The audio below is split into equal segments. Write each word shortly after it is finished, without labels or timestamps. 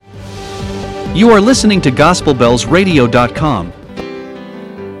You are listening to GospelBellsRadio.com.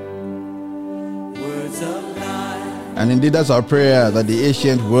 And indeed, that's our prayer, that the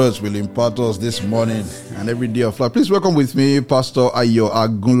ancient words will impart us this morning and every day of life. Please welcome with me Pastor Ayo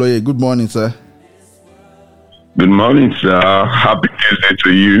Agunloye. Good morning, sir. Good morning, sir. Happy Tuesday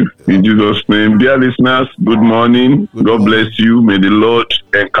to you. In Jesus' name. Dear listeners, good morning. God bless you. May the Lord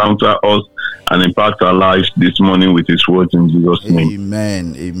encounter us and impact our lives this morning with His words in Jesus' name.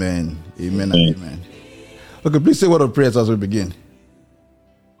 Amen. Amen. Amen. Amen. Okay, please say a word of prayers as we begin.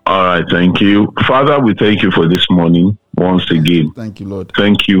 All right, thank you. Father, we thank you for this morning once again. Thank you, Lord.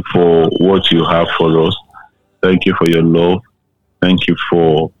 Thank you for what you have for us. Thank you for your love. Thank you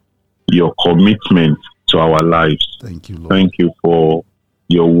for your commitment to our lives. Thank you, Lord. Thank you for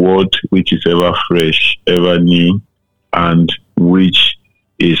your word, which is ever fresh, ever new, and which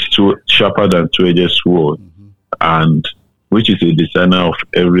is sharper than two-edged sword, and which is a discerner of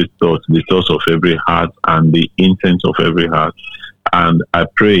every thought, the thoughts of every heart, and the intent of every heart. And I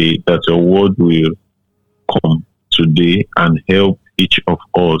pray that your word will come today and help each of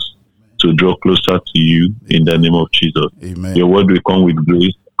us to draw closer to you in the name of Jesus. Amen. Your word will come with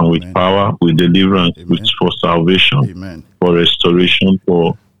grace and with power, with deliverance, for salvation, for restoration,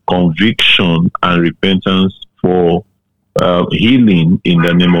 for conviction and repentance, for healing in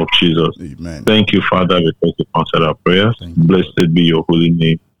the name of Jesus. Amen. Thank you, Father, because you answered our prayers. Blessed be your holy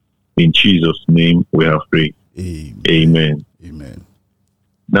name. In Jesus' name we have prayed. Amen. Amen.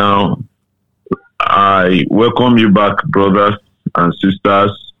 Now, I welcome you back, brothers and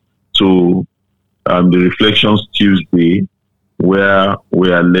sisters, to the Reflections Tuesday, where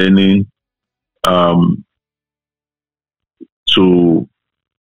we are learning to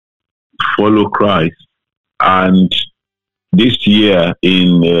follow Christ. And this year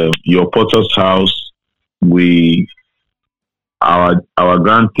in your Potter's House, our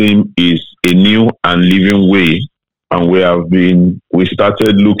grand theme is a new and living way, and we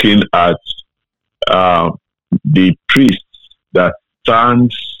started looking at the priests that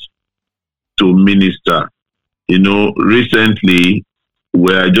stands to minister. You know, recently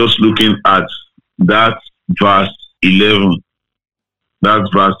we are just looking at that verse 11. That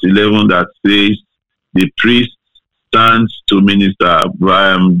verse 11 that says the priest stands to minister.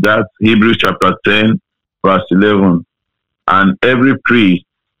 That's Hebrews chapter 10, verse 11. And every priest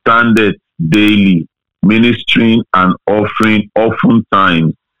standeth daily, ministering and offering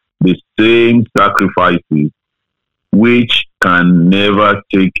oftentimes the same sacrifices, which can never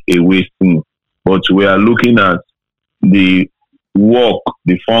take away sin. But we are looking at the work,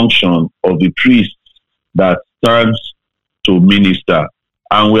 the function of the priest that stands to minister.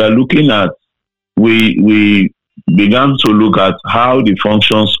 And we are looking at, we began to look at how the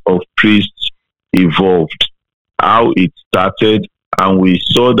functions of priests evolved, how it started, and we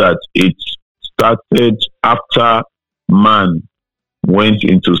saw that it started after man went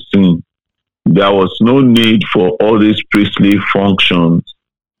into sin. There was no need for all these priestly functions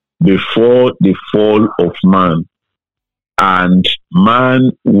before the fall of man. And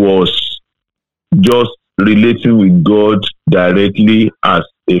man was just relating with God directly as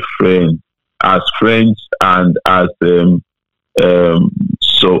a friend, as friends, and as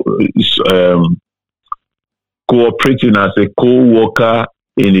cooperating as a co-worker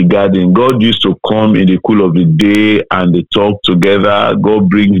in the garden. God used to come in the cool of the day and they talk together. God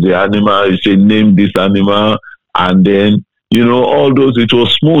brings the animal, he said, name this animal, and then, you know, all those, it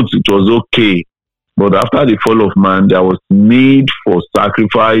was smooth, it was okay. But after the fall of man, there was need for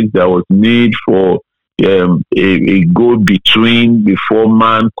sacrifice, there was need for a go-between before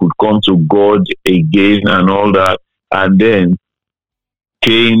man could come to God again and all that. And then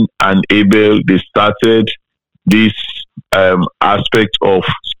Cain and Abel, they started this aspect of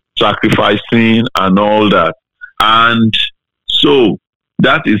sacrificing and all that. And so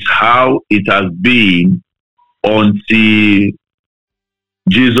that is how it has been until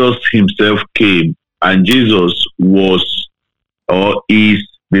Jesus himself came. And Jesus was or is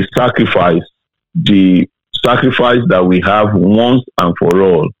the sacrifice that we have once and for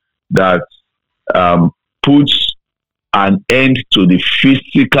all, that puts an end to the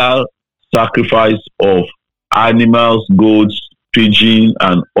physical sacrifice of animals, goats, pigeons,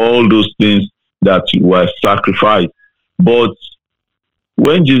 and all those things that were sacrificed. But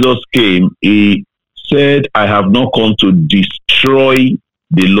when Jesus came, he said, I have not come to destroy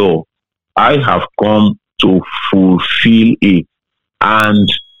the law. I have come to fulfill it. And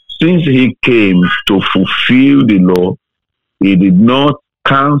since he came to fulfill the law, he did not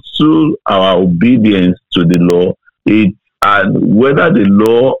cancel our obedience to the law. And whether the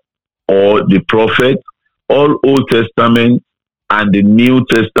law or the prophet, all Old Testament and the New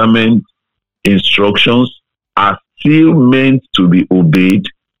Testament instructions are still meant to be obeyed,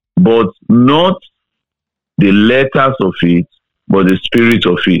 but not the letters of it, but the spirit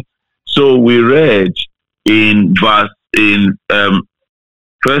of it. So we read in 1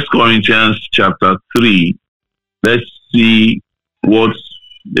 Corinthians chapter 3. Let's see what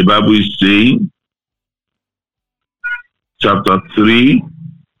the Bible is saying. Chapter 3.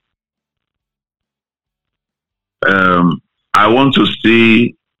 I want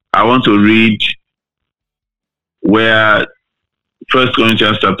to read where 1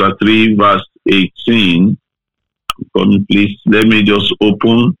 Corinthians chapter 3 verse 18. For me, please, let me just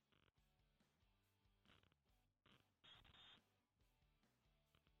open.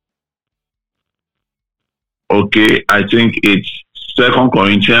 Okay, I think it's 2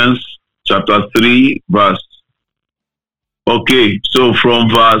 Corinthians chapter 3 verse. Okay, so from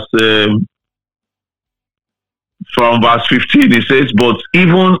verse 15 it says, but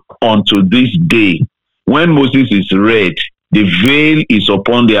even unto this day, when Moses is read, the veil is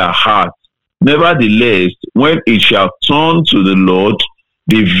upon their hearts. Nevertheless, when it shall turn to the Lord,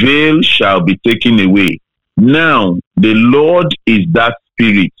 the veil shall be taken away. Now the Lord is that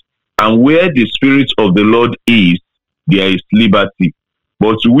Spirit, and where the Spirit of the Lord is, there is liberty.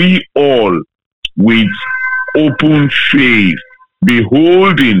 But we all, with open face,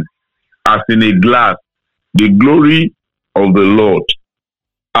 beholding as in a glass the glory of the Lord,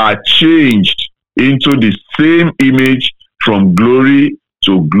 are changed into the same image from glory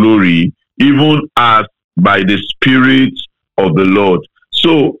to glory, even as by the Spirit of the Lord.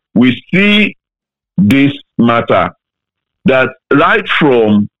 So we see this matter, that right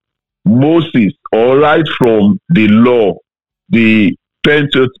from Moses, or right from the law, the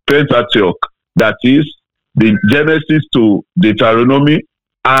Pentateuch, that is the Genesis to Deuteronomy,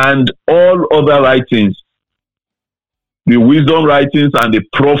 and all other writings, the wisdom writings and the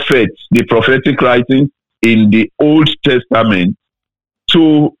prophets, the prophetic writings in the Old Testament,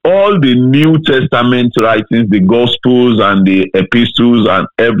 to all the New Testament writings, the Gospels and the Epistles and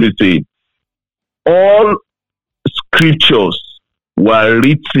everything, all scriptures were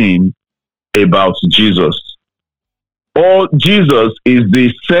written about Jesus. All Jesus is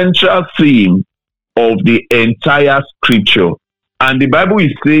the central theme of the entire scripture. And the Bible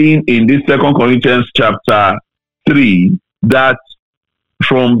is saying in this 2 Corinthians chapter 3 that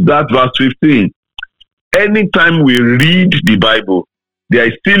from that verse 15, anytime we read the Bible, there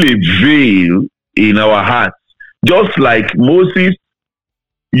is still a veil in our hearts. Just like Moses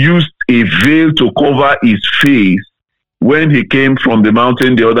used a veil to cover his face when he came from the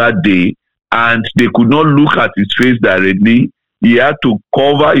mountain the other day, and they could not look at his face directly, he has to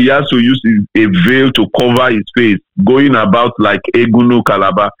use a veil to cover his face, going about like Egunu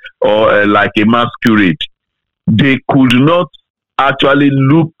Kalaba, or like a masquerade. They could not actually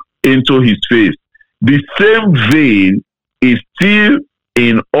look into his face. The same veil is still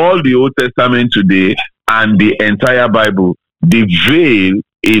in all the Old Testament today and the entire Bible. The veil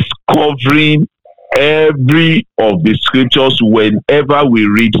is covering every of the scriptures whenever we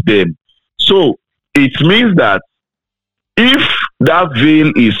read them. So it means that if that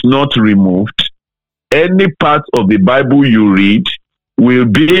veil is not removed, any part of the Bible you read will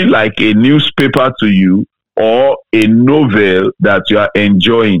be like a newspaper to you or a novel that you are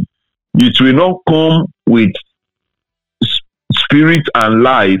enjoying. It will not come with spirit and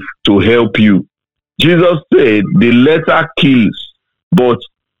life to help you. Jesus said the letter kills, but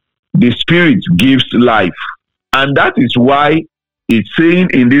the spirit gives life. And that is why it's saying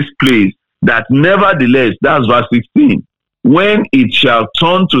in this place that nevertheless, that's verse 16, when it shall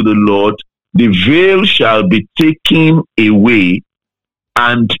turn to the Lord, the veil shall be taken away.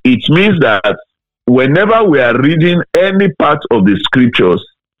 And it means that whenever we are reading any part of the scriptures,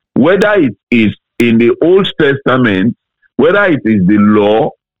 whether it is in the Old Testament, whether it is the law,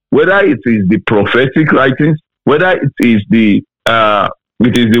 whether it is the prophetic writings, whether it is the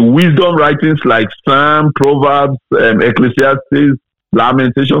wisdom writings like Psalm, Proverbs, Ecclesiastes,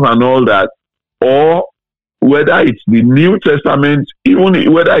 Lamentations and all that, or whether it's the New Testament,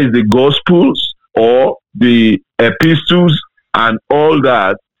 even whether it's the Gospels or the Epistles and all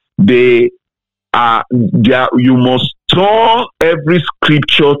that, you must turn every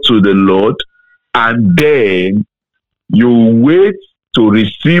scripture to the Lord, and then you wait to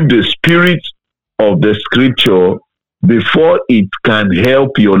receive the spirit of the scripture before it can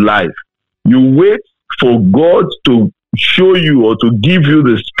help your life. You wait for God to show you or to give you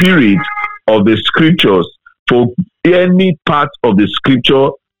the spirit of the scriptures for any part of the scripture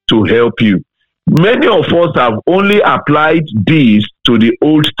to help you. Many of us have only applied this to the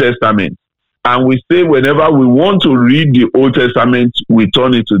Old Testament, and we say whenever we want to read the Old Testament, we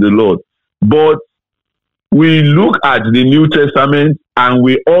turn it to the Lord. But we look at the New Testament and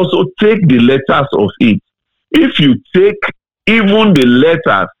we also take the letters of it. If you take even the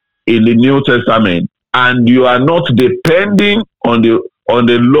letters in the New Testament and you are not depending on the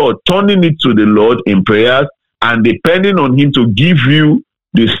Lord, turning it to the Lord in prayers and depending on Him to give you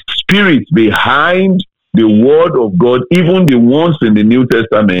the spirit behind the Word of God, even the ones in the New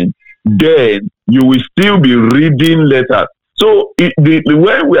Testament, then you will still be reading letters. So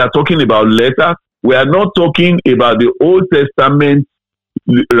when we are talking about letters, we are not talking about the Old Testament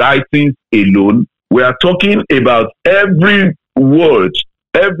writings alone. We are talking about every word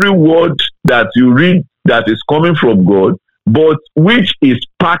that you read that is coming from God, but which is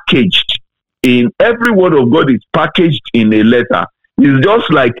packaged in every word of God is packaged in a letter. It's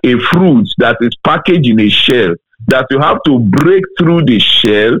just like a fruit that is packaged in a shell that you have to break through the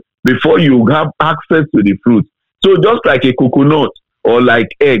shell before you have access to the fruit. So just like a coconut or like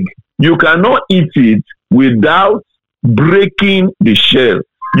egg, you cannot eat it without breaking the shell.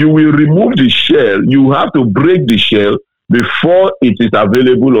 You will remove the shell. You have to break the shell before it is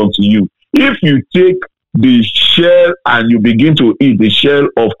available unto you. If you take the shell and you begin to eat the shell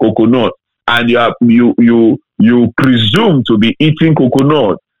of coconut, and you presume to be eating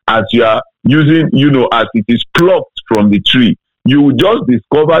coconut as you are using, as it is plucked from the tree, you will just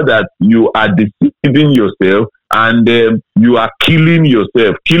discover that you are deceiving yourself and you are killing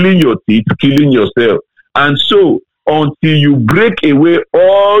yourself, killing your teeth, killing yourself. And so until you break away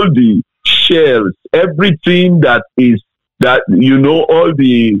all the shells, everything that is that all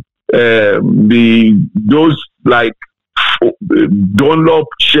those like Dunlop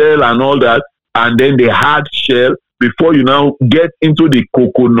shell and all that, and then the hard shell before you now get into the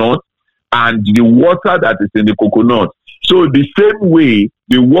coconut and the water that is in the coconut. So the same way,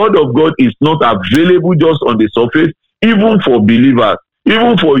 the word of God is not available just on the surface, even for believers,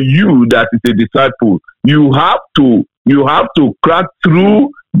 even for you that is a disciple. You have to crack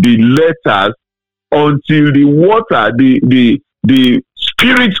through the letters until the water, the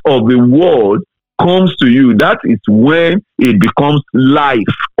spirit of the word comes to you. That is when it becomes life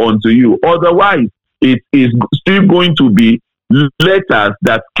unto you. Otherwise, it is still going to be letters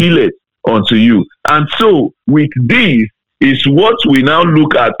that kill it unto you. And so with this is what we now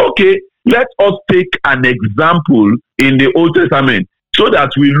look at. Okay, let us take an example in the Old Testament so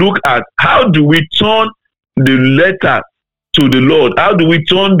that we look at how do we turn the letter to the Lord, how do we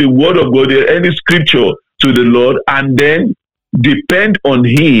turn the word of God, any scripture, to the Lord, and then depend on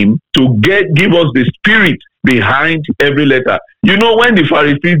Him to give us the spirit behind every letter. When the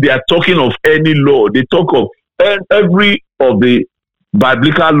Pharisees, they are talking of any law, they talk of every of the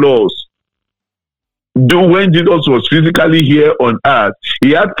biblical laws. When Jesus was physically here on earth,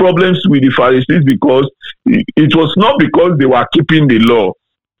 He had problems with the Pharisees because it was not because they were keeping the law,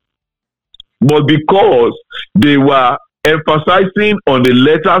 but because they were emphasizing on the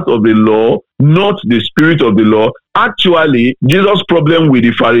letters of the law, not the spirit of the law. Actually, Jesus' problem with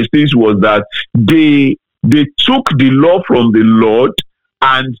the Pharisees was that they took the law from the Lord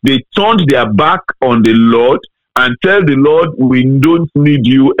and they turned their back on the Lord and tell the Lord, we don't need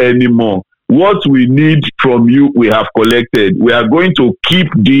you anymore. What we need from you, we have collected. We are going to keep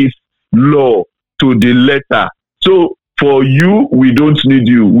this law to the letter. So for you, we don't need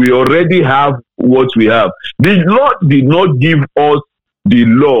you. We already have what we have. The Lord did not give us the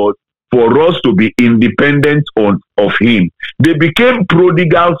law for us to be independent of Him. They became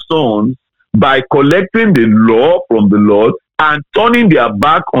prodigal sons by collecting the law from the Lord and turning their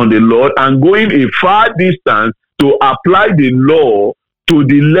back on the Lord and going a far distance to apply the law to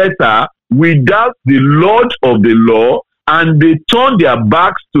the letter without the Lord of the law, and they turned their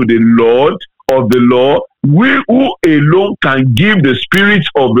backs to the Lord of the law, we who alone can give the spirit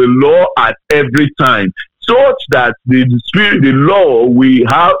of the law at every time, such that the spirit, the law we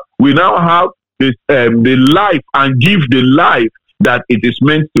now have this, the life, and give the life that it is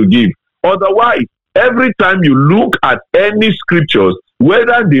meant to give. Otherwise, every time you look at any scriptures,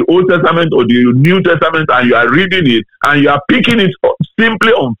 whether the Old Testament or the New Testament, and you are reading it and you are picking it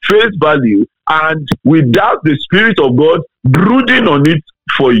simply on face value and without the Spirit of God brooding on it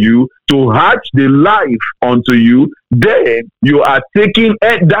for you to hatch the life unto you, then you are taking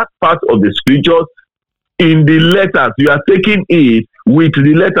that part of the scriptures in the letters. You are taking it with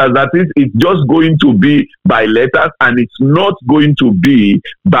the letters. That is, it's just going to be by letters, and it's not going to be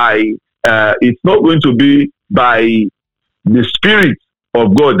by the Spirit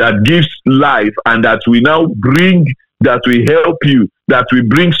of God that gives life and that we now bring, that we help you, that we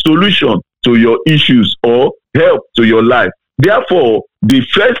bring solution to your issues or help to your life. Therefore, the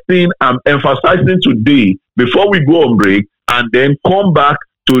first thing I'm emphasizing today, before we go on break and then come back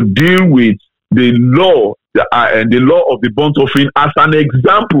to deal with the law and the law of the burnt offering as an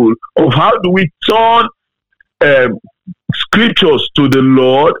example of how do we turn scriptures to the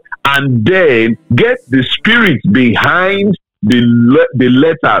Lord and then get the spirit behind the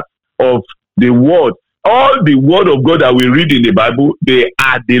letters of the word. All the word of God that we read in the Bible, they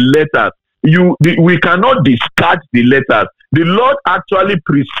are the letters. We cannot discard the letters. The Lord actually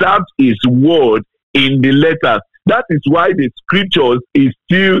preserved his word in the letters. That is why the scriptures is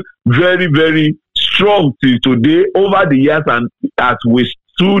still very, very strong till today over the years, and has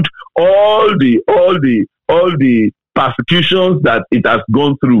withstood all the persecutions that it has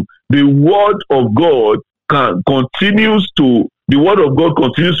gone through. The word of God continues to be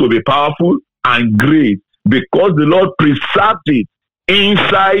powerful and great because the Lord preserved it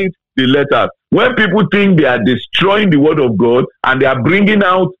inside the letters. When people think they are destroying the word of God and they are bringing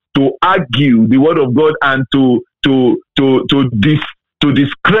out to argue the word of God and to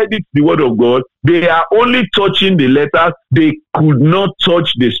discredit the word of God, they are only touching the letters. They could not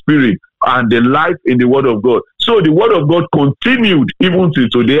touch the spirit and the life in the word of God. So the word of God continued even to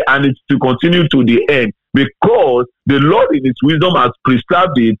today, and it's to continue to the end, because the Lord in his wisdom has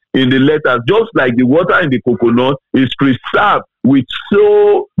preserved it in the letters, just like the water in the coconut is preserved with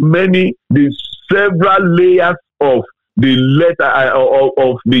so many, the several layers of the letter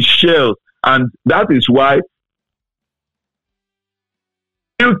of the shells. And that is why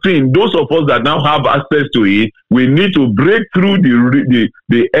those of us that now have access to it, we need to break through the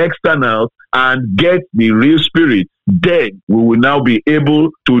externals and get the real spirit. Then we will now be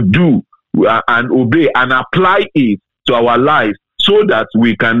able to do and obey and apply it to our lives, so that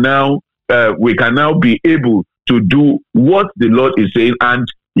we can now be able to do what the Lord is saying, and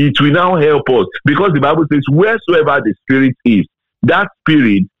it will now help us, because the Bible says, wheresoever the spirit is, that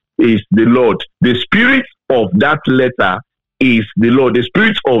spirit is the Lord. The spirit of that letter is the Lord. The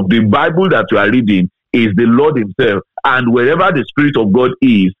spirit of the Bible that you are reading is the Lord himself. And wherever the spirit of God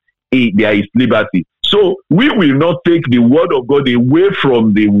is, there is liberty. So we will not take the word of God away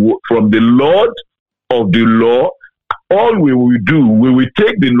from the Lord of the law. All we will do, we will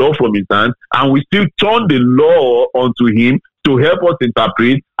take the law from his hand, and we still turn the law unto him to help us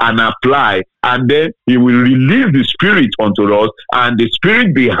interpret and apply. And then he will release the spirit unto us, and the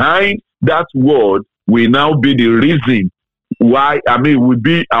spirit behind that word will now be the reason why, it will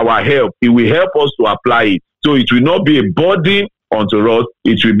be our help. It will help us to apply it. So it will not be a burden unto us.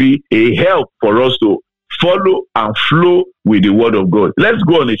 It will be a help for us to follow and flow with the word of God. Let's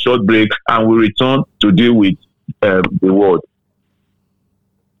go on a short break, and we'll return to deal with the word.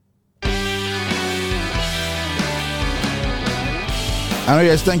 And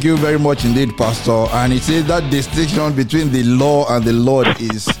yes, thank you very much indeed, Pastor. And it says that distinction between the law and the Lord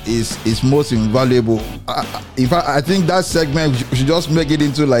is most invaluable. In fact, I think that segment we should just make it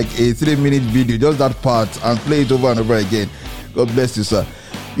into like a 3-minute video, just that part, and play it over and over again. God bless you, sir.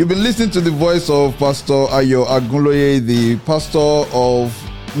 You've been listening to the voice of Pastor Ayo Agunloye, the pastor of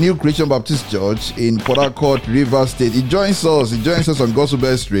New Christian Baptist Church in Port Harcourt, Rivers State. He joins us on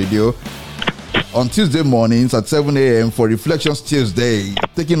GospelBells Radio on Tuesday mornings at 7 a.m. for Reflections Tuesday,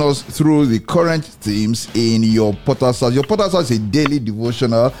 taking us through the current themes in your Potter's House. Your Potter's House is a daily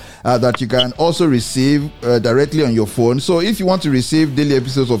devotional that you can also receive directly on your phone. So if you want to receive daily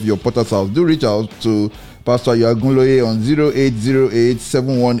episodes of your Potter's House, do reach out to Pastor Yagunloye on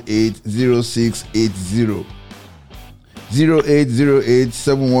 0808-718-0680.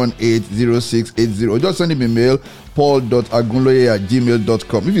 0808-718-0680. Just send him a mail,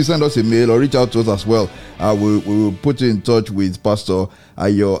 paul.agunloye@gmail.com. If you send us a mail or reach out to us as well, we will put you in touch with Pastor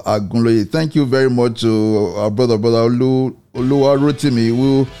Ayo Agunloye. Thank you very much to our brother Oluwa Rotimi,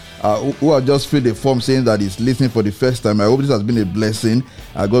 who have just filled a form saying that he's listening for the first time. I hope this has been a blessing.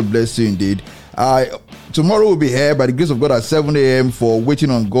 God bless you indeed. Tomorrow we'll be here by the grace of God at 7 a.m. for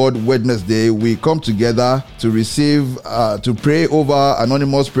Waiting on God Wednesday. We come together to receive, to pray over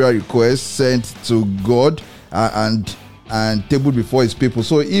anonymous prayer requests sent to God and tabled before his people.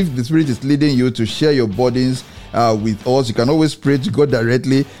 So if the Spirit is leading you to share your burdens with us, you can always pray to God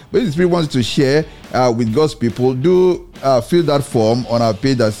directly. But if the Spirit wants to share with God's people, do fill that form on our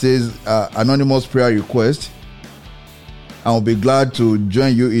page that says anonymous prayer request, and we'll be glad to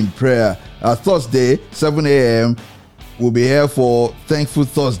join you in prayer. Thursday, 7 a.m., we'll be here for Thankful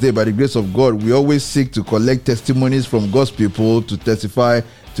Thursday. By the grace of God, we always seek to collect testimonies from God's people to testify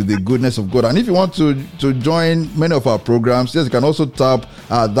to the goodness of God. And if you want to join many of our programs, yes, you can also tap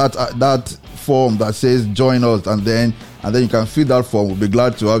that form that says join us, and then you can fill that form. We'll be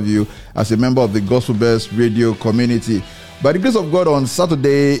glad to have you as a member of the GospelBells radio community. By the grace of God, on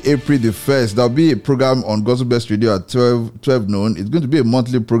Saturday, April the 1st, there'll be a program on GospelBells Radio at 12 noon. It's going to be a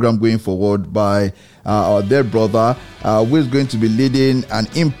monthly program going forward by our dear brother, who is going to be leading an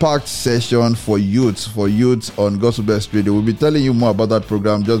impact session for youths on GospelBells Radio. We'll be telling you more about that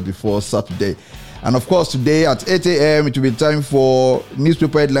program just before Saturday. And of course, today at 8 a.m., it will be time for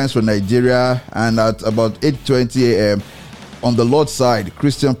newspaper headlines for Nigeria, and at about 8:20 a.m., on the Lord's side,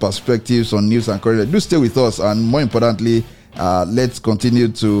 Christian perspectives on news and current. Do stay with us, and more importantly, let's continue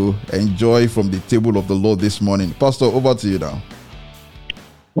to enjoy from the table of the Lord this morning. Pastor, over to you now.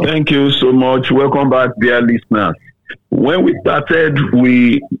 Thank you so much. Welcome back, dear listeners. When we started,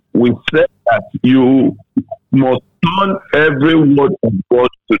 we said that you must turn every word of God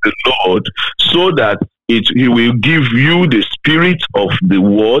to the Lord, so that He will give you the spirit of the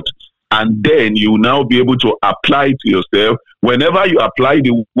word, and then you will now be able to apply it to yourself. Whenever you apply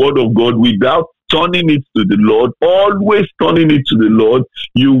the word of God without turning it to the Lord, always turning it to the Lord,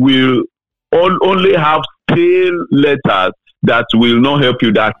 you will only have stale letters that will not help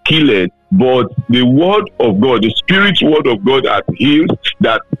you, that kill it. But the word of God, the spirit word of God that heals,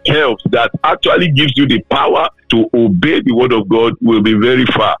 that helps, that actually gives you the power to obey the word of God will be very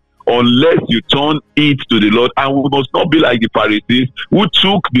far, unless you turn it to the Lord. And we must not be like the Pharisees, who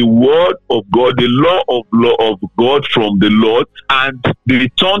took the word of God, the law of God from the Lord, and they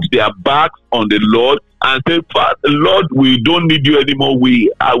turned their backs on the Lord and said, Lord, we don't need you anymore. We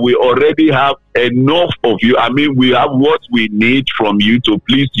already have enough of you. I mean, we have what we need from you to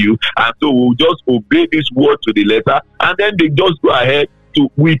please you. And so we'll just obey this word to the letter. And then they just go ahead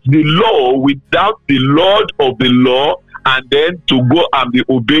with the law, without the Lord of the law, and then to go and be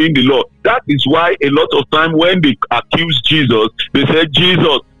obeying the law. That is why a lot of time when they accuse Jesus, they say,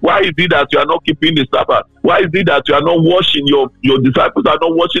 Jesus, why is it that you are not keeping the Sabbath? Why is it that you are not washing, your disciples are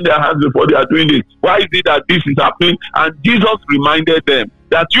not washing their hands before they are doing this? Why is it that this is happening? And Jesus reminded them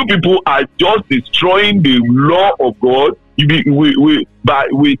that you people are just destroying the law of God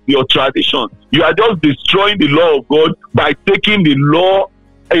with your tradition. You are just destroying the law of God by taking the law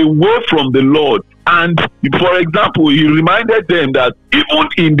away from the Lord. And for example, he reminded them that even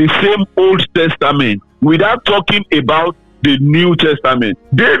in the same Old Testament, without talking about the New Testament,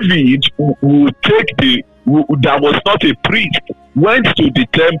 David would that was not a priest, went to the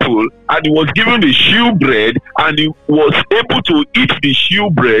temple and he was given the shewbread, and he was able to eat the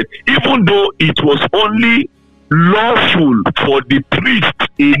shewbread, even though it was only lawful for the priest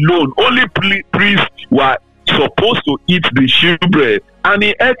alone. Only priests were supposed to eat the shewbread, and he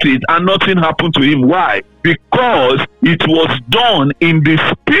ate it and nothing happened to him. Why? Because it was done in the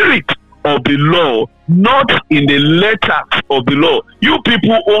spirit of the law, not in the letters of the law. You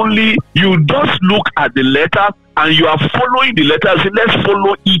people you just look at the letters and you are following the letters. Let's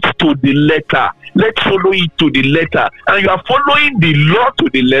follow it to the letter. Let's follow it to the letter. And you are following the law to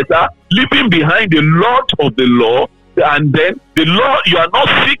the letter, leaving behind the Lord of the law. And then the law, you are not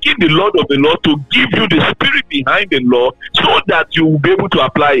seeking the Lord of the law to give you the spirit behind the law, so that you will be able to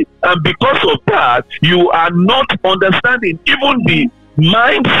apply it. And because of that, you are not understanding even the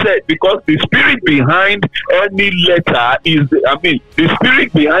mindset, because the spirit behind any letter the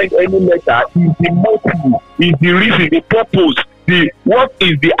spirit behind any letter is the motive, is the reason, the purpose, what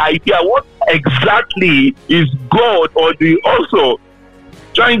is the idea, what exactly is God or also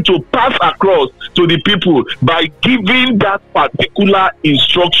trying to pass across to the people by giving that particular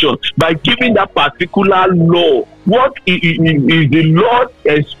instruction, by giving that particular law. What is the Lord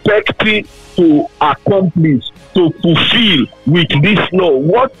expecting to accomplish, to fulfill with this law?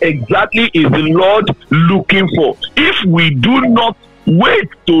 What exactly is the Lord looking for? If we do not wait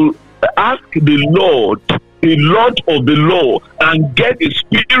to ask the Lord of the law, and get the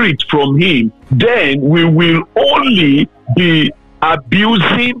spirit from him, then we will only be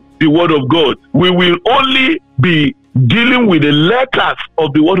abusing the word of God. We will only be dealing with the letters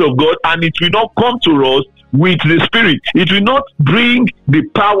of the word of God, and it will not come to us with the spirit. It will not bring the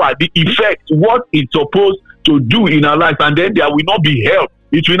power, the effect, what it's supposed to do in our life, and then there will not be help.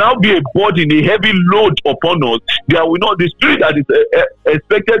 It will now be a burden, a heavy load upon us. There will not the spirit that is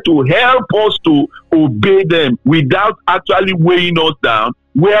expected to help us to obey them without actually weighing us down.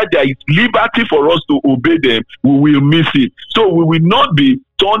 Where there is liberty for us to obey them, we will miss it. So we will not be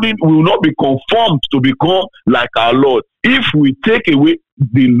conformed to become like our Lord. If we take away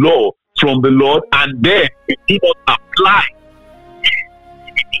the law from the Lord and then we do not apply.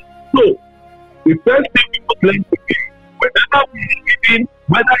 So the first thing we must learn to do, whenever we read in,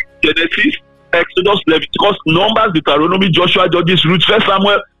 whether it's Genesis, Exodus, Leviticus, Numbers, Deuteronomy, Joshua, Judges, Ruth, 1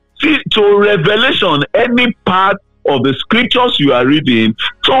 Samuel, to Revelation, any part of the scriptures you are reading,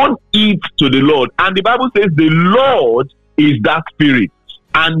 turn it to the Lord. And the Bible says the Lord is that Spirit,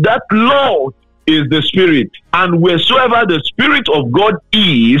 and that Lord is the Spirit, and wheresoever the Spirit of God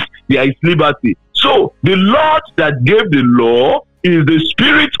is, there is liberty. So the Lord that gave the law is the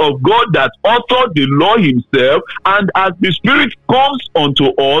Spirit of God that authored the law himself, and as the Spirit comes unto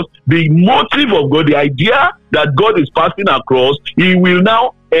us, the motive of God, the idea that God is passing across, he will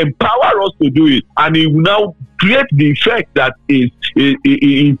now empower us to do it, and he will now create the effect that he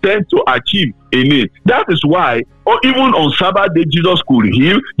intends to achieve in it. That is why, or even on Sabbath day, Jesus could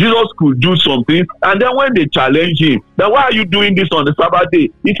heal, Jesus could do something, and then when they challenge him, then why are you doing this on the Sabbath day?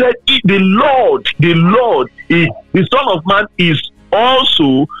 He said, the Lord, is the Son of Man is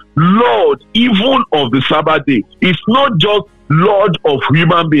also Lord even of the Sabbath day. It's not just Lord of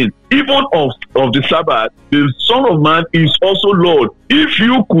human beings, even of the Sabbath. The Son of Man is also Lord. If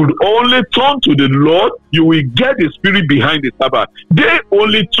you could only turn to the Lord, you will get the Spirit behind the Sabbath. They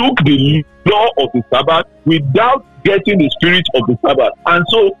only took the law of the Sabbath without getting the Spirit of the Sabbath, and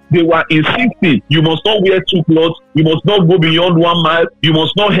so they were insisting, you must not wear 2 clothes, you must not go beyond 1 mile, you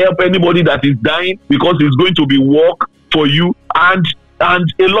must not help anybody that is dying because it's going to be work for you, and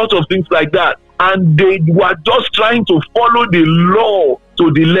a lot of things like that. And they were just trying to follow the law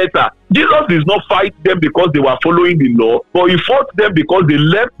to the letter. Jesus did not fight them because they were following the law, but he fought them because they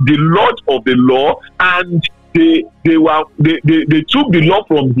left the Lord of the law, and they took the law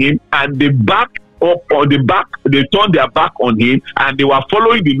from him, and they they turned their back on him, and they were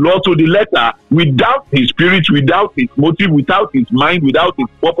following the law to the letter without his Spirit, without his motive, without his mind, without his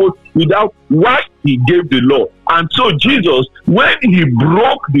purpose, without what he gave the law. And so Jesus, when he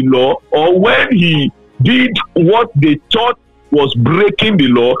broke the law, or when he did what they thought was breaking the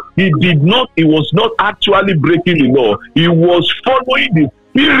law, he was not actually breaking the law. He was following the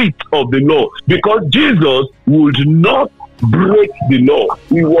Spirit of the law, because Jesus would not break the law.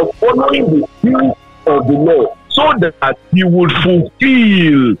 He was following the Spirit of the law so that he would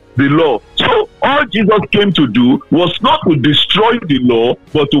fulfill the law. So all Jesus came to do was not to destroy the law,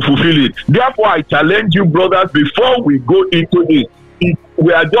 but to fulfill it. Therefore, I challenge you, brothers, before we go into this,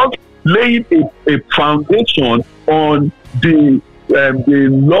 we are just laying a foundation on the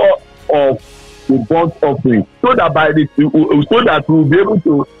law of the burnt offering, so that we'll be able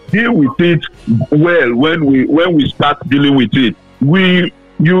to deal with it well when we start dealing with it. When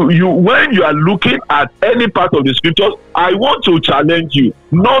you are looking at any part of the scriptures, I want to challenge you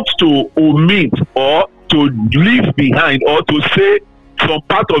not to omit or to leave behind or to say some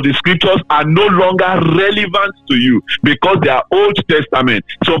part of the scriptures are no longer relevant to you because they are Old Testament.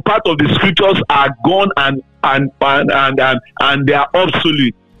 Some part of the scriptures are gone and they are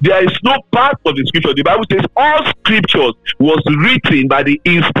obsolete. There is no part of the scripture. The Bible says all scriptures was written by the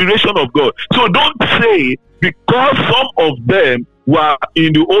inspiration of God. So don't say because some of them were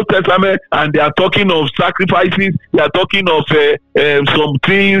in the Old Testament and they are talking of sacrifices, they are talking of some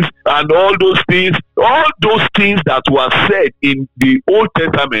things and all those things that were said in the Old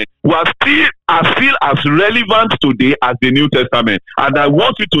Testament are still as relevant today as the New Testament. And I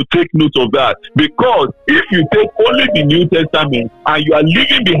want you to take note of that, because if you take only the New Testament and you are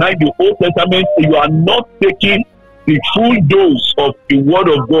leaving behind the Old Testament, you are not taking the full dose of the Word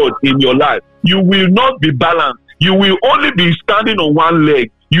of God in your life. You will not be balanced. You will only be standing on one leg.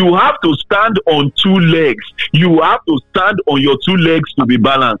 You have to stand on 2 legs. You have to stand on your 2 legs to be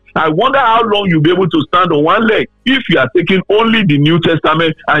balanced. I wonder how long you'll be able to stand on one leg if you are taking only the New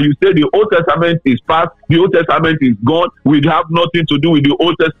Testament and you say the Old Testament is past, the Old Testament is gone, we have nothing to do with the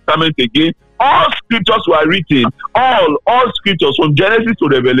Old Testament again. All scriptures were written, all scriptures from Genesis to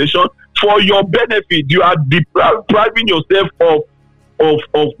Revelation for your benefit. You are depriving yourself of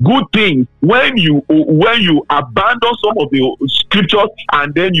good things when you abandon some of the scriptures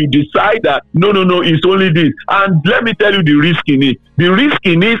and then you decide that no, it's only this. And let me tell you the risk in it. The risk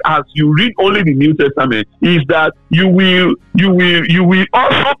in it, as you read only the New Testament, is that you will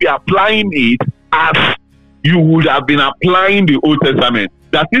also be applying it as you would have been applying the Old Testament.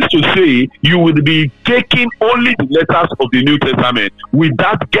 That is to say, you will be taking only the letters of the New Testament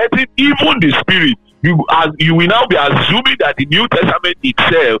without getting even the Spirit. You will now be assuming that the New Testament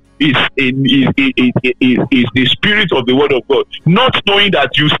itself is the Spirit of the Word of God, not knowing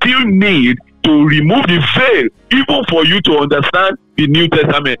that you still need to remove the veil even for you to understand the New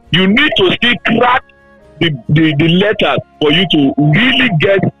Testament. You need to still crack the letters for you to really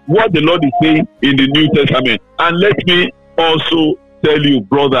get what the Lord is saying in the New Testament. And let me also tell you,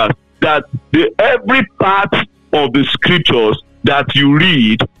 brothers, that every part of the scriptures that you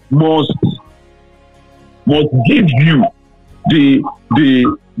read must give you the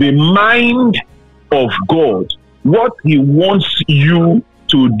mind of God, what He wants you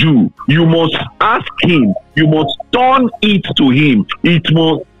to do, you must ask him, you must turn it to him.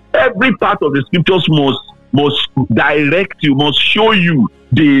 Every part of the scriptures must direct you, must show you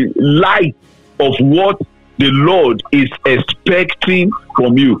the light of what the Lord is expecting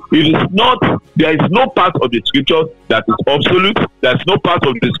from you. It is not, there is no part of the scriptures that is absolute. There's no part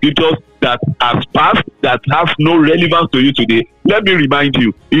of the scriptures that has passed, that has no relevance to you today. Let me remind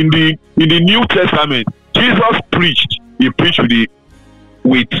you, in the New Testament, Jesus preached. He preached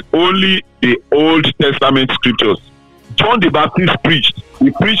with only the Old Testament scriptures. John the Baptist preached. He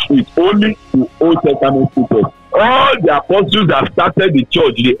preached with only the Old Testament scriptures. All the apostles that started the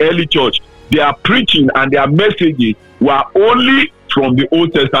church, the early church, their preaching and their messages were only from the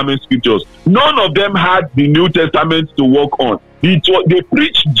Old Testament scriptures. None of them had the New Testament to work on. They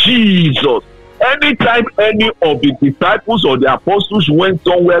preached Jesus. Anytime any of the disciples or the apostles went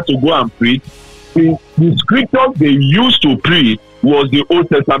somewhere to go and preach, the scriptures they used to preach was the Old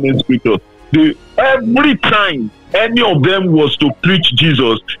Testament scriptures. Every time any of them was to preach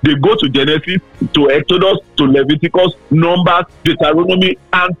Jesus, they go to Genesis, to Exodus, to Leviticus, Numbers, Deuteronomy,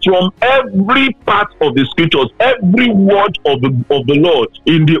 and from every part of the scriptures, every word of the Lord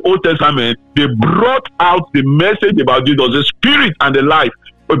in the Old Testament, they brought out the message about Jesus, the spirit and the life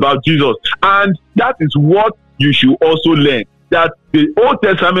about Jesus. And that is what you should also learn, that the Old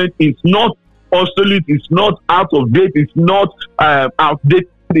Testament is not obsolete, it's not out of date, it's not outdated.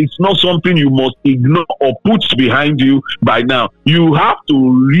 It's not something you must ignore or put behind you by now. You have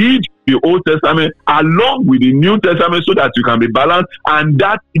to read the Old Testament along with the New Testament so that you can be balanced. And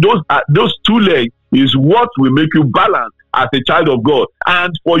that those two legs is what will make you balanced as a child of God.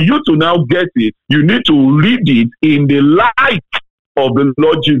 And for you to now get it, you need to read it in the light of the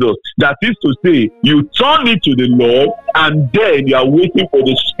Lord Jesus. That is to say, you turn it to the Lord and then you are waiting for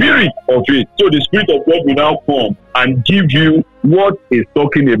the spirit of it. So the spirit of God will now come and give you what is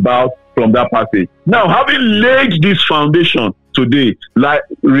talking about from that passage. Now, having laid this foundation today, like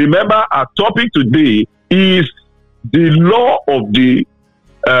remember our topic today is the law of the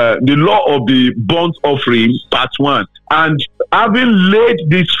burnt offering, part 1. And having laid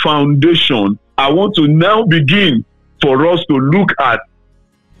this foundation, I want to now begin for us to look at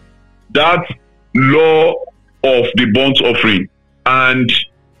that law of the burnt offering. And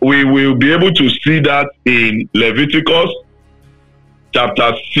we will be able to see that in Leviticus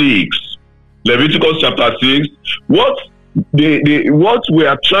chapter 6. Leviticus chapter 6. What we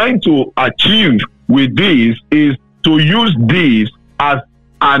are trying to achieve with this is to use this as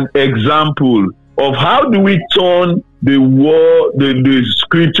an example of how do we turn the word, the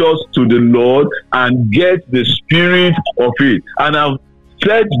scriptures to the Lord and get the spirit of it. And I've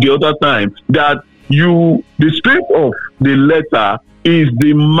said the other time that the spirit of the letter is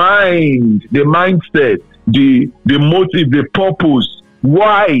the mind, the mindset, the motive, the purpose.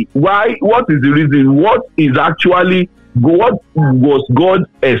 Why? What is the reason? What was God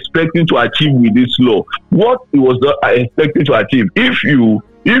expecting to achieve with this law? What he was expecting to achieve? If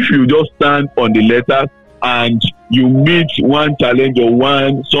you just stand on the letter and you meet one challenge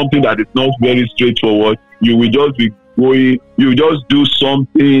or something that is not very straightforward, you will just be going, you just do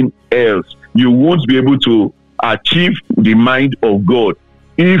something else. You won't be able to achieve the mind of God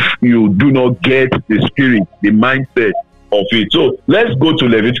if you do not get the spirit, the mindset of it. So let's go to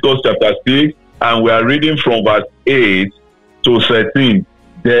Leviticus chapter 6, and we are reading from verse 8 to 13.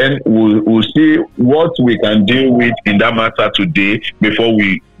 Then we'll see what we can deal with in that matter today before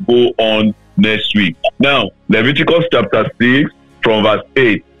we go on next week. Now, Leviticus chapter 6 from verse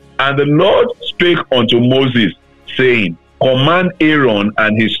 8. And the Lord spake unto Moses, saying, Command Aaron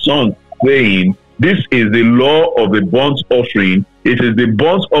and his sons, saying, This is the law of the burnt offering. It is the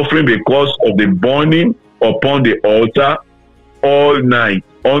burnt offering because of the burning upon the altar all night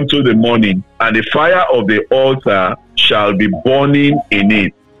unto the morning. And the fire of the altar shall be burning in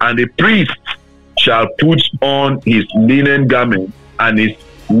it. And the priest shall put on his linen garment, and his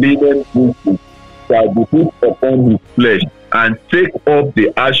linen boots shall be put upon his flesh, and take up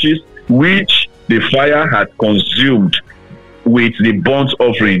the ashes which the fire had consumed with the burnt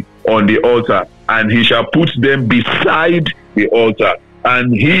offering on the altar, and he shall put them beside the altar.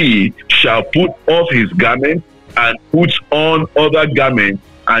 And he shall put off his garment and put on other garments,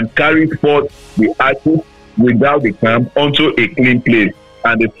 and carry forth the ashes without the camp unto a clean place.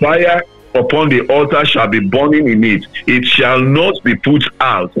 And the fire upon the altar shall be burning in it. It shall not be put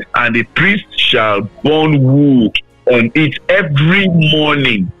out. And the priest shall burn wood on it every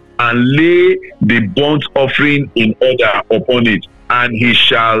morning, and lay the burnt offering in order upon it. And he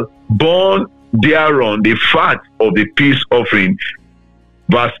shall burn thereon the fat of the peace offering.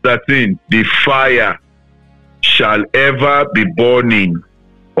 Verse 13, the fire shall ever be burning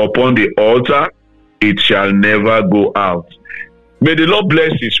upon the altar, it shall never go out. May the Lord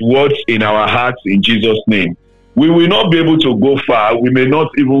bless his words in our hearts in Jesus' name. We will not be able to go far. We may not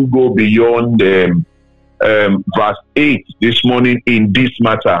even go beyond verse 8 this morning in this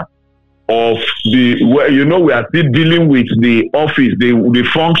matter of we are still dealing with the office, the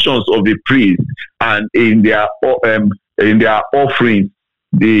functions of the priest, and in their offerings,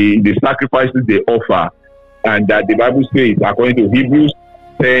 the sacrifices they offer, and that the Bible says, according to Hebrews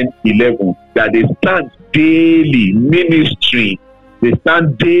 10:11, that they stand daily ministering. They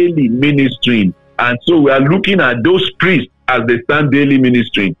stand daily ministering. And so we are looking at those priests as they stand daily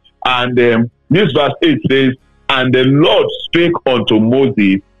ministering. And this verse 8 says, and the Lord spake unto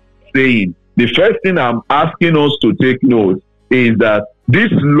Moses, saying, the first thing I'm asking us to take note is that this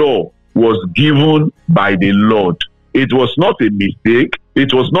law was given by the Lord. It was not a mistake.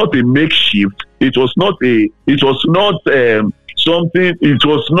 It was not a makeshift. It was not something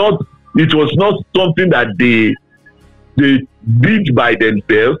that they did by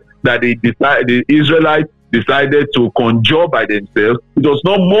themselves, that the Israelites decided to conjure by themselves. It was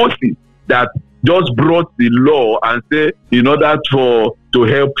not Moses that just brought the law and said, in order to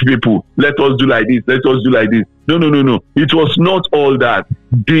help people, let us do like this, let us do like this. No. It was not all that.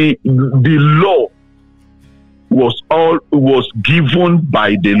 The law was given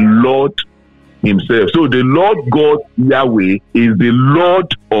by the Lord himself. So the Lord God Yahweh is the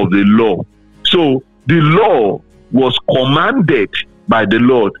Lord of the law. So the law was commanded by the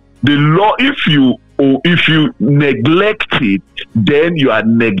Lord. The law, if you neglect it, then you are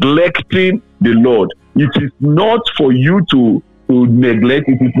neglecting the Lord. It is not for you to neglect.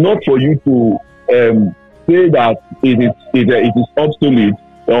 It is not for you to say that it is obsolete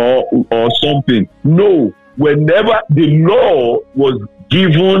or something. No. Whenever the law was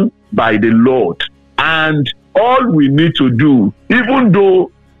given by the Lord, and all we need to do, even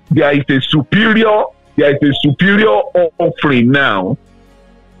though there is a superior offering now,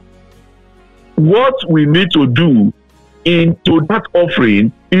 what we need to do into that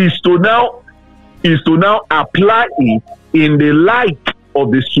offering is to now apply it in the light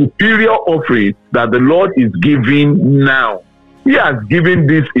of the superior offering that the Lord is giving now. He has given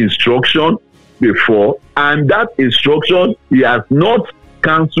this instruction before, and that instruction, he has not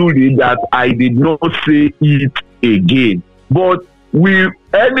cancelled it, that I did not say it again. But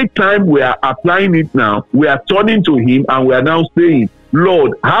anytime we are applying it now, we are turning to him and we are now saying,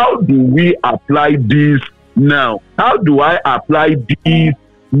 Lord, how do we apply this now? How do I apply this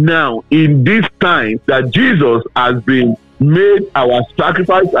now in this time that Jesus has been made our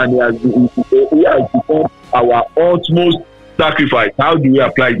sacrifice and he has become our utmost sacrifice? How do we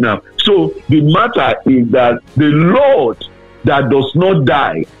apply it now? So the matter is that the Lord that does not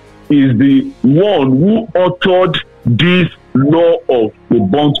die is the one who authored this law of the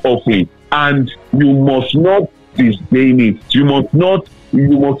burnt offering, and you must not disdain it. You must not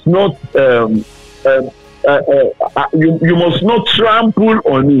trample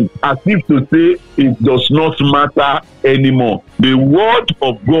on it as if to say it does not matter anymore. The word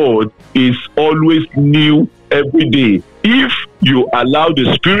of God is always new every day. If you allow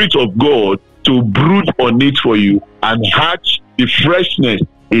the Spirit of God to brood on it for you and hatch the freshness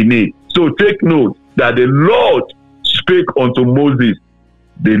in it. So take note that the Lord spake unto Moses.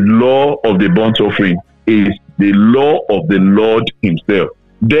 The law of the burnt offering is the law of the Lord himself.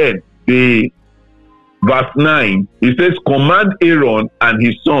 Then the verse 9, it says, command Aaron and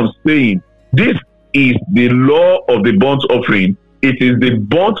his sons, saying, this is the law of the burnt offering. It is the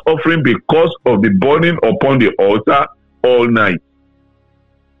burnt offering because of the burning upon the altar all night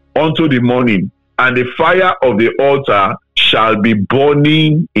unto the morning, and the fire of the altar shall be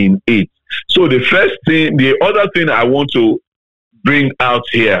burning in it. So the other thing I want to bring out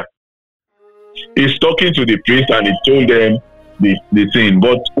here is talking to the priest, and he told them the thing.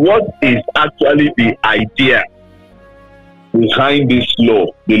 But what is actually the idea behind this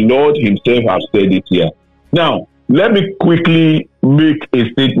law? The Lord himself has said it here. Now, let me quickly make a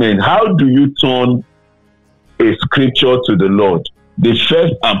statement. How do you turn a scripture to the Lord? The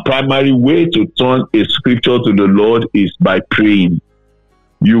first and primary way to turn a scripture to the Lord is by praying.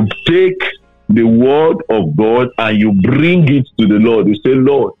 You take the word of God and you bring it to the Lord. You say,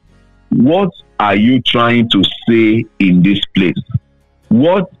 Lord, what are you trying to say in this place?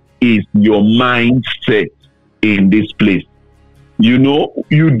 What is your mindset in this place? You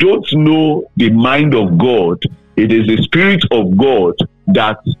don't know the mind of God. It is the Spirit of God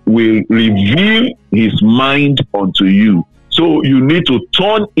that will reveal his mind unto you. So you need to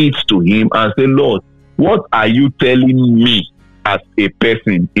turn it to him and say, Lord, what are you telling me as a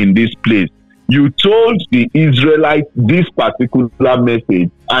person in this place? you told the Israelites this particular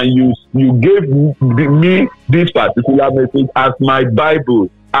message, and you gave me this particular message as my Bible,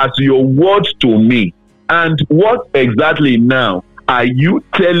 as your word to me. And what exactly now are you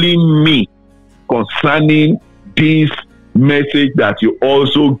telling me concerning this message that you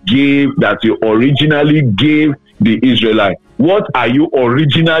also gave, that you originally gave the Israelites? What are you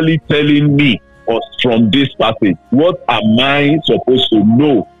originally telling me from this passage? What am I supposed to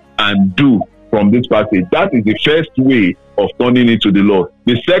know and do from this passage? That is the first way of turning it to the Lord.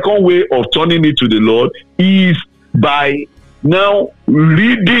 The second way of turning it to the Lord is by now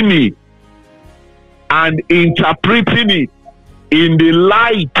reading it and interpreting it in the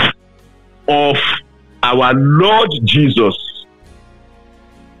light of our Lord Jesus.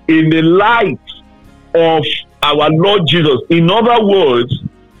 In the light of our Lord Jesus. In other words,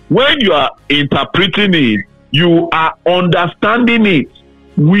 when you are interpreting it, you are understanding it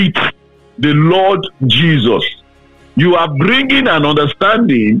with the Lord Jesus. You are bringing an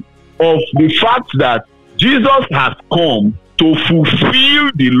understanding of the fact that Jesus has come to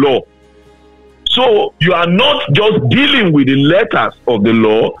fulfill the law. So you are not just dealing with the letters of the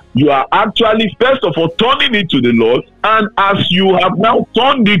law, you are actually first of all turning it to the Lord, and as you have now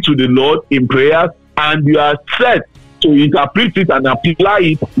turned it to the Lord in prayers, and you are set to interpret it and apply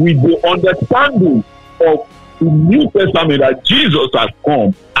it with the understanding of the New Testament that Jesus has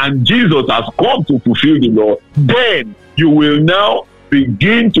come, and Jesus has come to fulfill the law, then you will now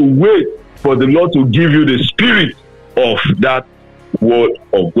begin to wait for the Lord to give you the spirit of that word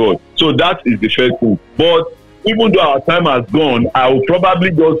of God. So that is the first thing. But even though our time has gone, I would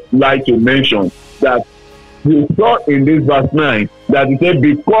probably just like to mention that we saw in this verse 9 that it said,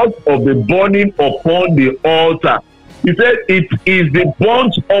 because of the burning upon the altar. He said it is the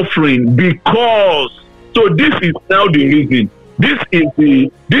burnt offering because. So this is now the reason. This is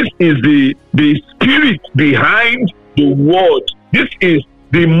the spirit behind the word. This is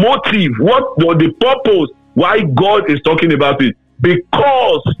the motive, the purpose why God is talking about it.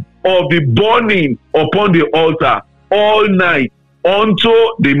 Because of the burning upon the altar all night unto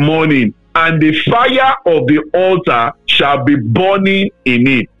the morning, and the fire of the altar shall be burning in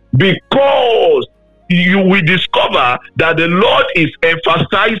it. Because you will discover that the Lord is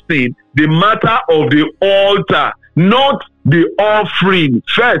emphasizing the matter of the altar, not the offering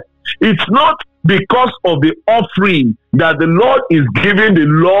first. It's not because of the offering that the Lord is giving the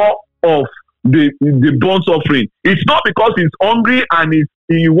law of the burnt offering. It's not because he's hungry and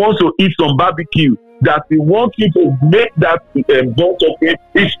he wants to eat some barbecue that he wants you to make that burnt offering.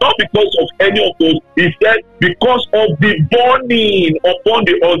 It's not because of any of those. He said because of the burning upon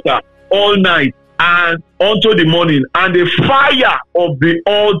the altar all night and unto the morning, and the fire of the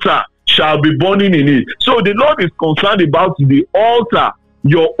altar shall be burning in it. So the Lord is concerned about the altar,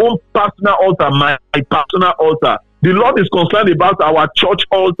 your own personal altar, my personal altar. The Lord is concerned about our church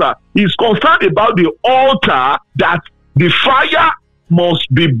altar. He's concerned about the altar, that the fire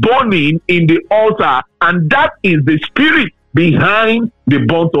must be burning in the altar, and that is the spirit behind the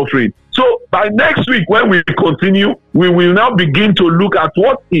burnt offering. So by next week, when we continue, we will now begin to look at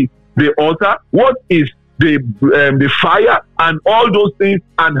what is the altar, what is the fire, and all those things,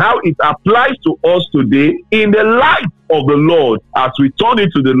 and how it applies to us today in the light of the Lord, as we turn it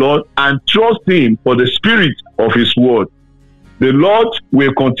to the Lord and trust him for the spirit of his word. The Lord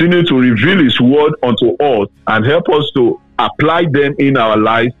will continue to reveal his word unto us and help us to apply them in our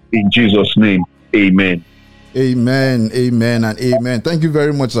lives in Jesus' name. Amen. Amen, amen, and amen. Thank you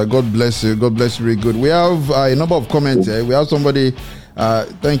very much, sir. God bless you. God bless you very good. We have a number of comments here. We have somebody,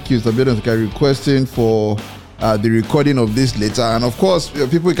 thank you, Sabina, requesting for the recording of this later. And of course,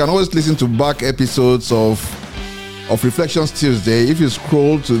 people can always listen to back episodes of Reflections Tuesday. If you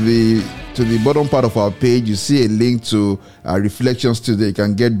scroll to the bottom part of our page, you see a link to Reflections Tuesday. You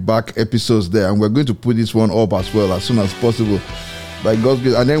can get back episodes there, and we're going to put this one up as well as soon as possible by God's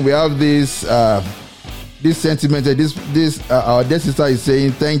grace. And then we have this sentiment. Our dear sister is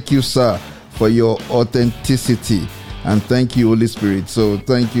saying, "Thank you, sir, for your authenticity, and thank you, Holy Spirit." So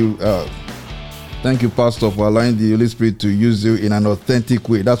thank you, Pastor, for allowing the Holy Spirit to use you in an authentic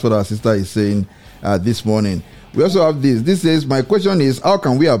way. That's what our sister is saying this morning. We also have this. This says, my question is, how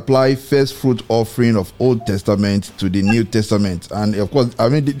can we apply first fruit offering of Old Testament to the New Testament? And of course, I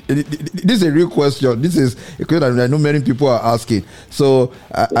mean, this is a real question. This is a question that I know many people are asking. So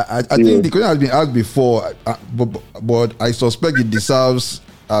I think the question has been asked before, but I suspect it deserves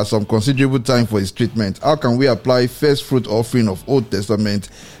some considerable time for its treatment. How can we apply first fruit offering of Old Testament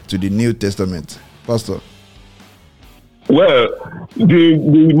to the New Testament? Pastor. Well,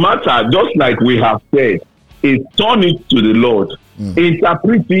 the matter, just like we have said, is turn it to the Lord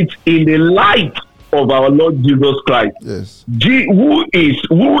interpret it in the light of our Lord Jesus Christ. Yes. Who is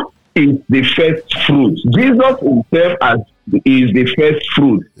the first fruit? Jesus himself is the first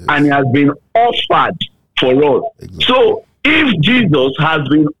fruit, yes, and he has been offered for us. Exactly. So if Jesus has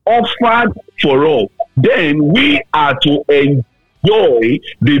been offered for us, then we are to enjoy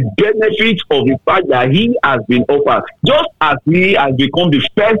the benefits of the fact that he has been offered. Just as he has become the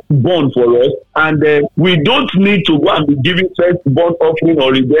firstborn for us, and we don't need to go and be giving firstborn offering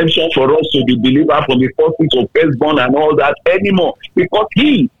or redemption for us to be delivered from the forces of firstborn and all that anymore, because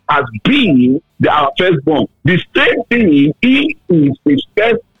he has been our firstborn. The same thing, he is the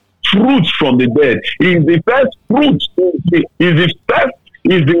first fruit from the dead. He is the first fruit.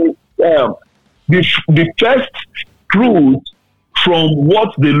 The first fruit from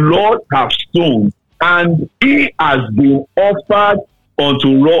what the Lord has sown, and he has been offered for us.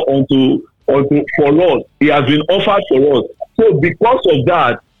 He has been offered for us. So because of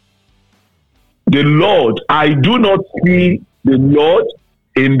that, the Lord, I do not see the Lord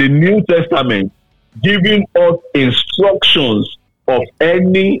in the New Testament giving us instructions of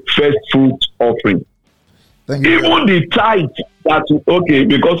any first fruit offering. Even the tithe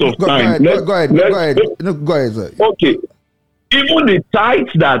because of time. Go ahead, sir. Okay. Even the tithe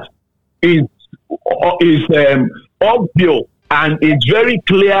that is obvious and it's very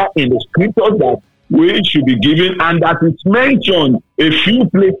clear in the scriptures that we should be giving, and that is mentioned a few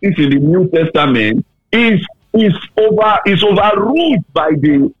places in the New Testament, is overruled by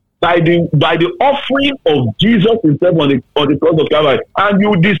the offering of Jesus himself on the cross of Calvary. And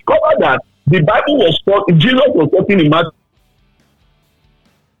you discover that the Bible Jesus was talking in Matthew.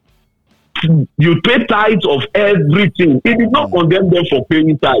 You pay tithes of everything. He did not condemn them for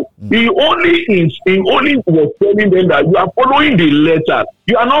paying tithes. He only was telling them that you are following the letter.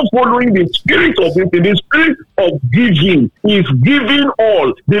 You are not following the spirit of it. The spirit of giving is giving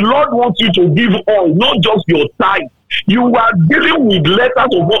all. The Lord wants you to give all, not just your tithe. You are dealing with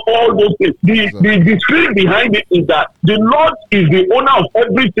letters of all those things. The spirit behind it is that the Lord is the owner of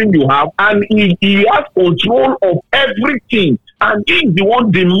everything you have, and he has control of everything. And he is the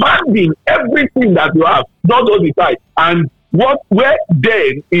one demanding everything that you have, not just the tithe. And where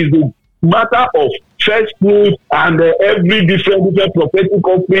then is the matter of first fruit and every different prophetic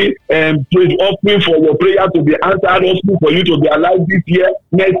offering and praise offering for your prayer to be answered, also for you to be alive this year,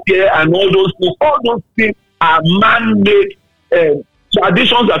 next year, and all those things. All those things are man-made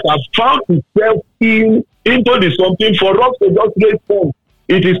traditions that have found itself into something for us to just raise funds.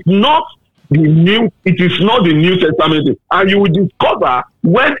 It is not the New Testament. And you will discover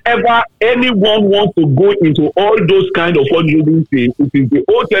whenever anyone wants to go into all those kind of fundraising things, it is the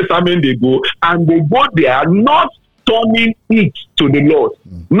Old Testament they go, and they go there not turning it to the Lord,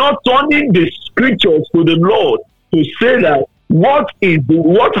 not turning the scriptures to the Lord to say that what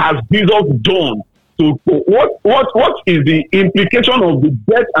has Jesus done? What is the implication of the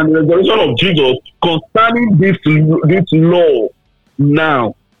death and resurrection of Jesus concerning this law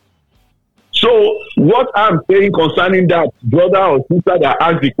now? So what I'm saying concerning that brother or sister that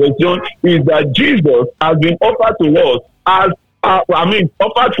asked the question is that Jesus has been offered to us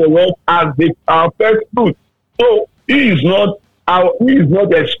offered for us as our first fruit. So he is not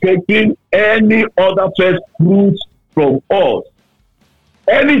expecting any other first fruit from us.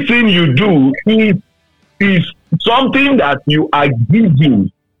 Anything you do is something that you are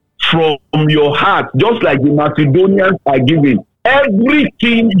giving from your heart, just like the Macedonians are giving.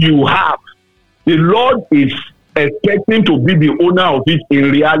 Everything you have, the Lord is expecting to be the owner of it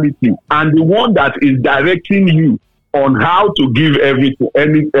in reality, and the one that is directing you on how to give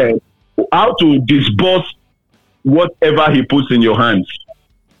everything, how to disburse whatever he puts in your hands.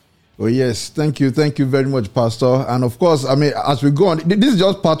 Oh, yes. Thank you very much, Pastor. And of course, as we go on, this is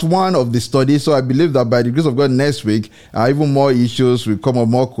just part one of the study. So I believe that by the grace of God, next week, even more issues will come up,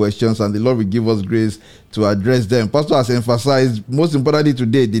 more questions, and the Lord will give us grace to address them. Pastor has emphasized, most importantly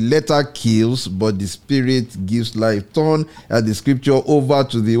today, the letter kills, but the Spirit gives life. Turn the scripture over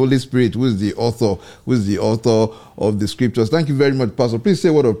to the Holy Spirit, who is the author of the scriptures. Thank you very much, Pastor. Please say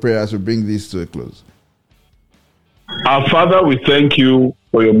a word of prayer as we bring this to a close. Our Father, we thank you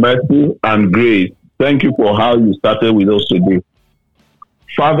for your mercy and grace. Thank you for how you started with us today.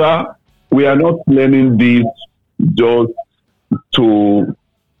 Father, we are not learning this just for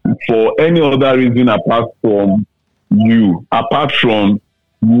any other reason apart from you, apart from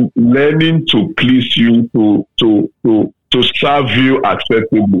learning to please you, to serve you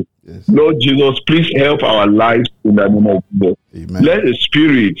acceptably. Yes. Lord Jesus, please help our lives in the name of Jesus. Amen. Let the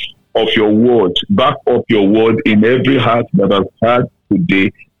Spirit of your word back up your word in every heart that has heard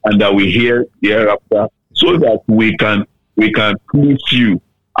today and that we hear hereafter, so that we can we can please you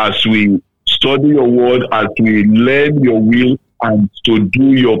as we study your word, as we learn your will, and to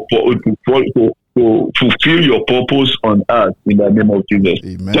do your to fulfill your purpose on earth in the name of Jesus.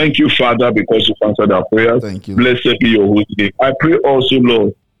 Amen. Thank you, Father, because you've answered our prayers. Thank you. Blessed be your holy name. I pray also,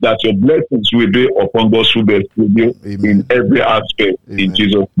 Lord, that your blessings will be upon GospelBells Radio in every aspect. Amen. In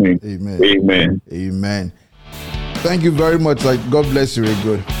Jesus' name. Amen. Amen. Amen. Thank you very much. God bless you, very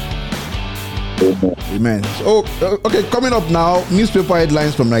good. Amen. So, okay, coming up now, newspaper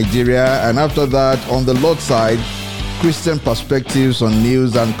headlines from Nigeria, and after that, on the Lord's side, Christian perspectives on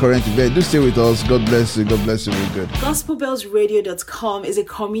news and current events. Do stay with us. God bless you. God bless you. Very good. GospelBellsRadio.com is a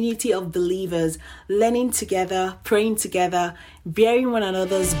community of believers learning together, praying together, bearing one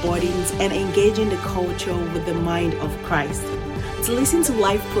another's burdens, and engaging the culture with the mind of Christ. To listen to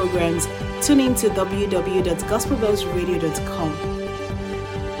live programs, tune in to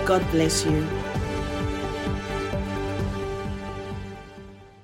www.gospelbellsradio.com. God bless you.